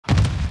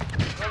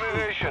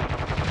operation.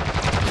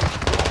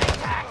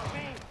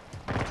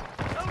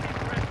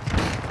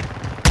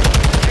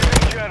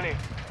 Securing Charlie.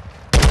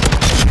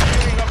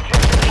 Securing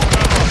objective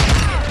Bravo.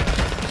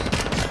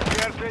 We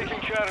are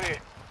taking Charlie.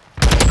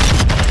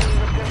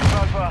 Securing objective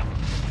Alpha.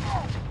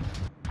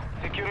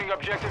 Securing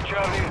objective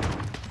Charlie.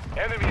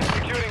 Enemy is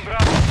securing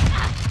Bravo.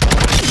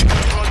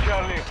 Control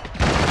Charlie.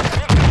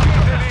 We'll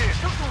secure the lead.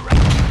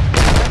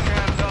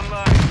 Hands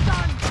online.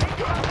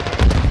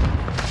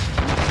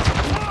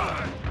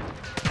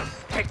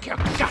 Take your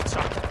guts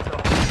off the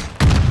floor.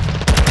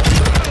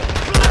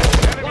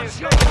 Enemy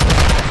is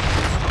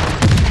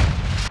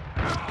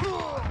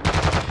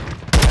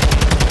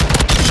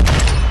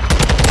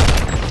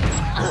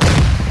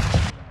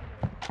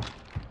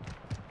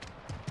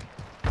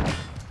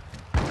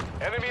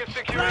Enemy is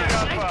securing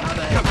Alpha.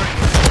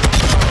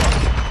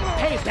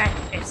 Payback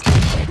is the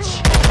bitch.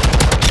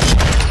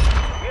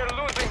 We are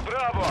losing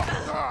Bravo.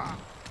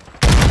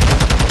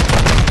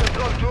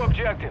 Control 2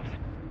 objectives.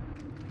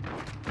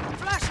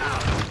 Flash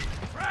out!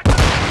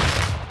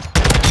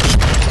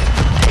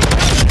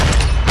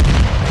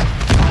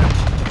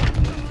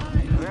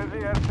 There's the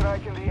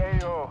airstrike in the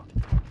AO.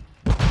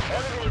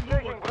 Enemy is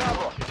taking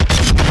Bravo.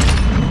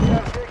 We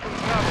are taking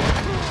Bravo.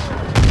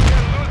 We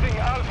are losing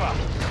Alpha.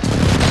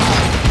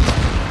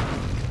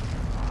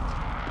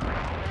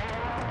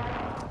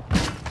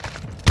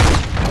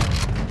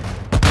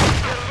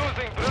 We are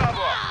losing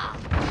Bravo.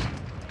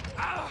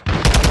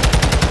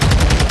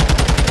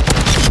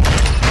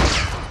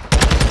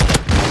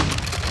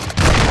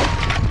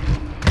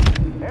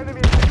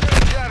 Enemy is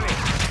securing Charlie.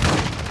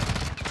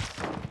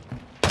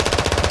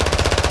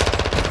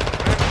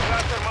 Friendly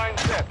cluster mine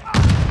set.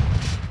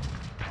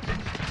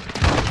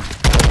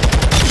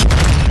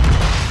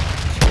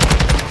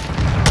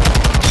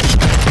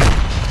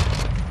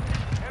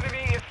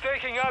 Enemy is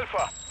taking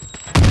Alpha.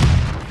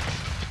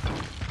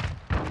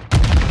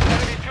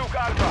 Enemy took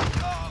Alpha.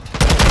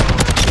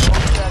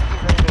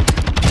 Activated.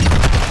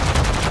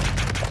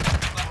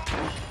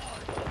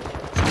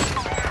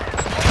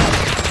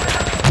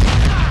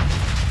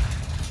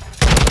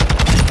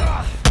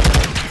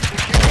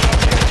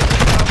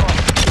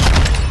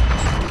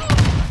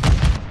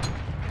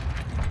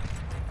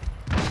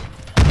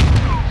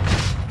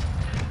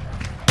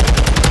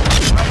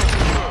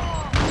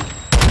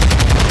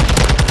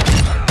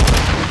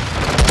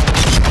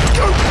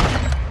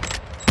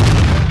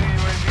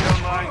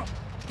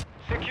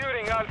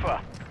 Securing Alpha.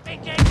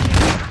 Enemy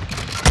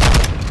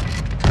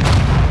securing Bravo.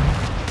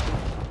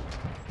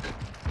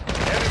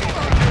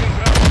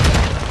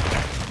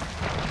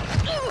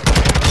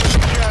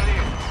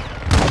 Charlie.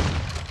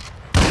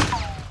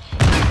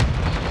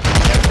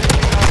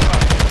 Taking Alpha.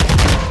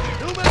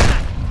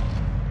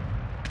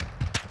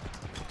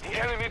 The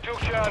enemy took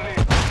Charlie.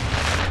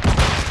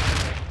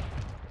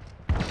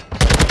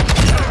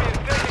 Enemy is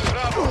taking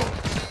Bravo.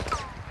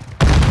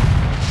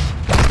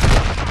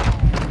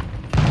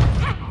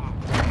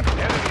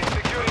 Enemy is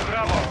securing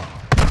Bravo.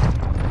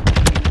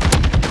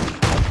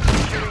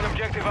 Securing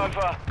objective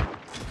Alpha.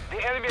 The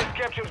enemy has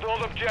captured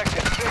all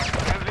objectives.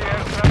 Friendly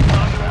aircraft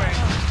on the way.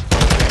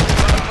 Objective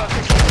Alpha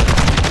secure.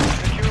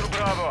 Secure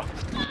Bravo.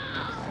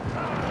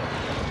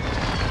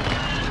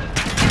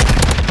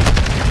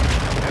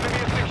 Enemy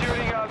is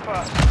securing Alpha.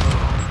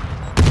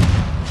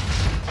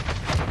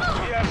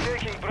 We are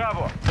taking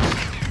Bravo.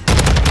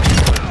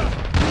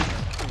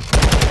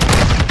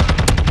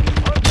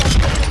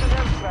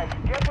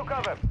 Get to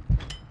cover.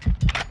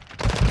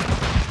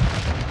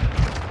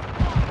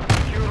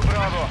 Secure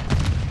Bravo.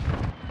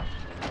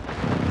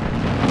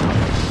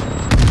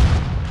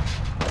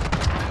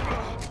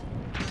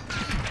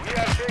 We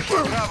are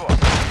taking Bravo.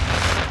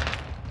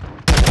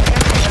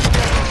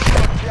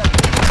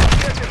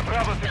 Objective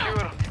Bravo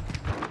secure.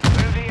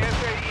 Friendly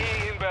SAE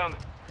inbound.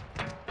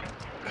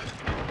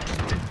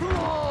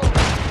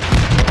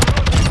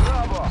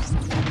 Bravo.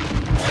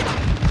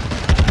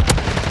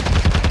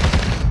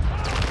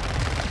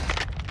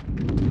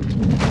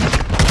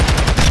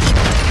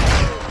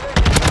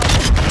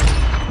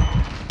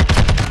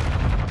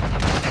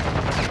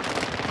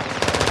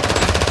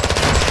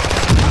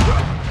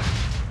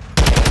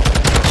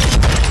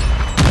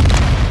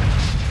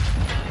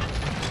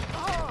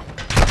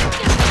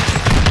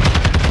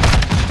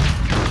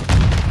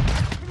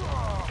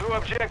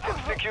 Objective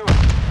secure.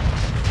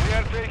 We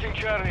are taking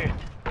Charlie.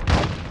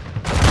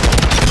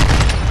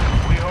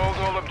 We hold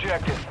all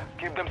objectives.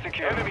 Keep them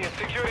secure. Enemy is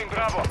securing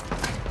Bravo.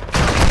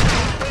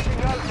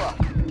 Taking Alpha.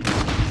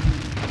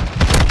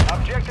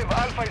 Objective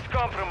Alpha is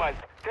compromised.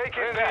 Take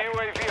it back.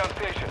 UAV on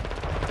station.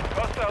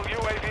 Hostile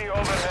UAV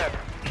overhead.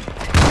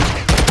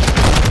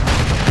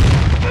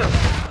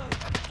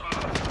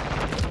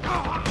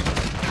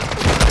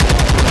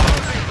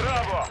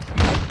 Bravo.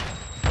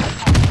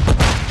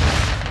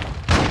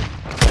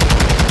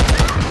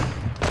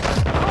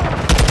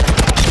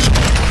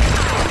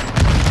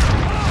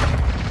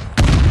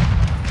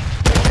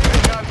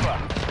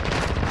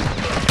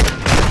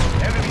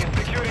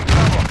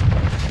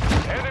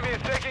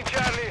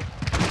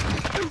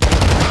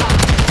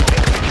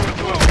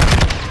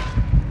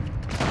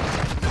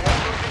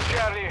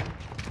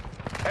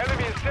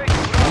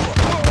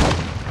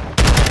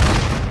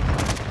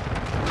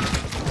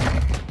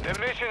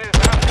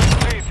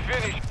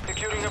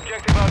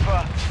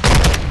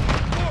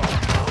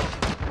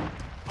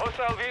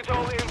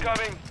 All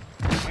incoming.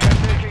 We are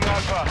taking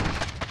Alpha.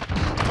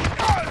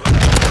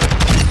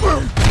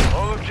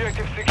 All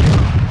objectives secure.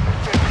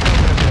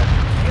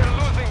 We are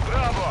losing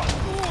Bravo.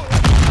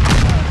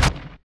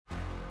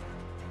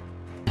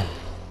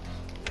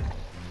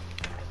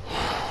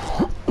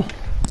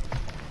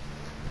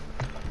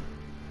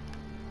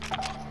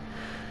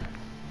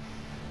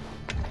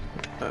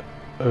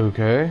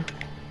 Okay.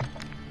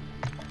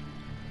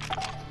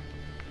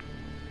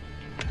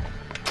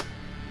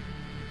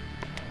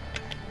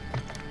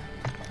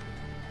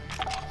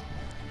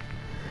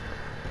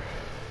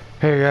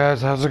 Hey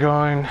guys, how's it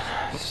going?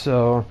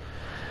 So,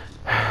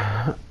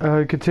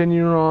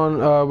 continuing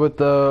on with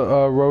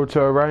the Road to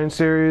Orion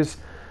series.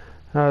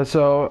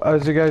 So,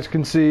 as you guys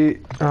can see,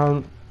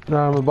 I'm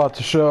about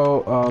to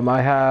show,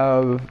 I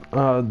have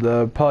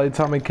the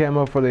Polyatomic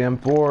camo for the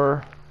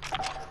M4.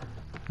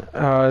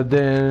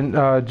 Then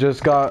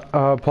just got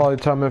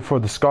Polyatomic for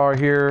the Scar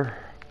here.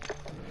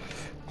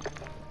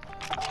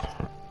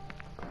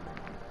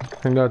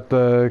 I got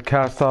the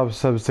cast off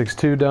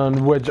 7.62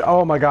 done, which,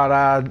 oh my god,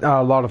 I had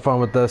a lot of fun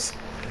with this.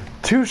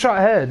 2-shot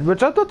head,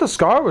 which I thought the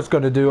Scar was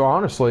going to do,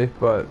 honestly,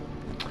 but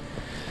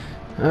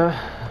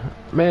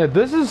man,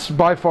 this is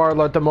by far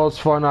like the most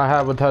fun I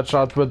have with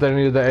headshots with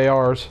any of the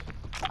ARs.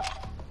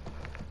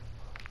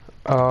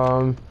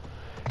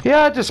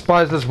 Yeah, I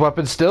despise this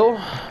weapon still,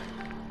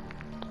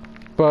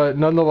 but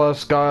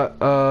nonetheless got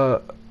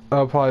a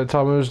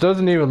Polyatomic, which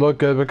doesn't even look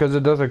good because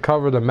it doesn't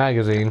cover the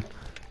magazine.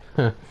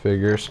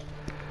 Figures.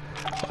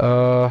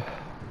 And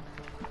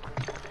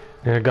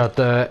I got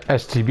the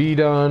STB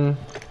done,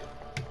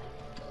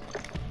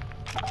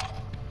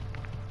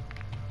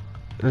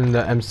 and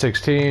the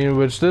M16,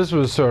 which this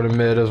was sort of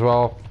mid as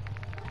well.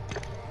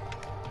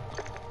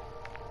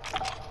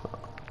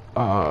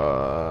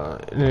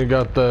 And I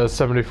got the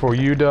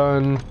 74U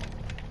done.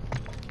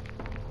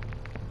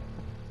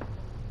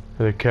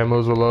 The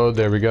camos will load.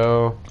 There we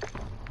go.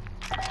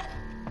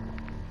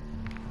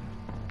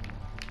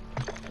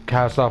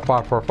 Cast off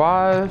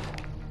 545.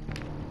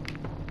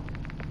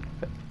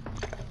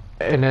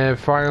 And then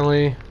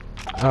finally,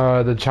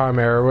 the chime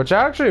arrow, which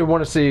I actually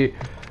want to see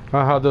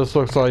how this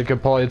looks like in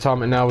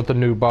Polyatomic now with the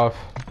new buff.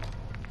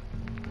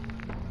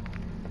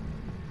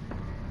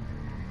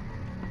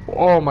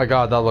 Oh my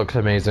god, that looks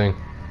amazing.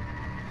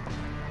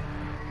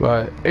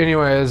 But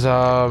anyways,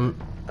 there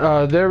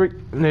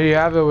you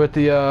have it with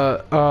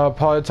the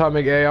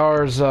Polyatomic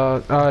ARs.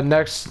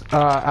 Next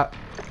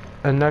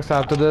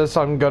after this,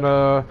 I'm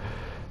gonna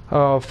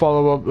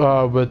follow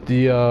up with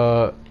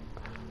the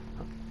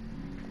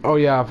oh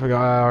yeah, I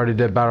forgot I already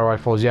did battle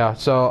rifles. Yeah,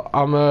 so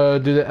I'm gonna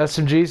do the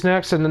SMGs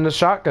next, and then the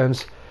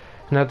shotguns,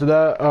 and after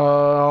that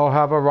I'll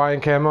have a Ryan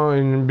camo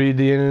and be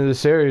the end of the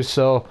series.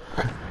 So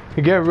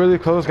you get really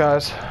close,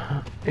 guys.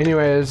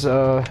 Anyways,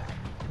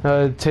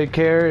 take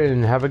care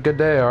and have a good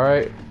day. All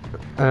right,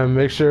 and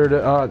make sure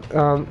to all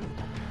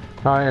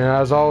right, and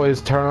as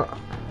always,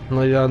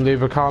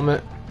 leave a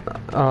comment,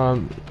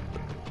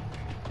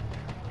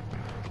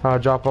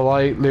 drop a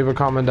like, leave a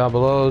comment down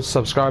below,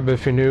 subscribe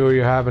if you're new or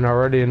you haven't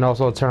already, and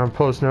also turn on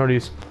post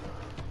notifications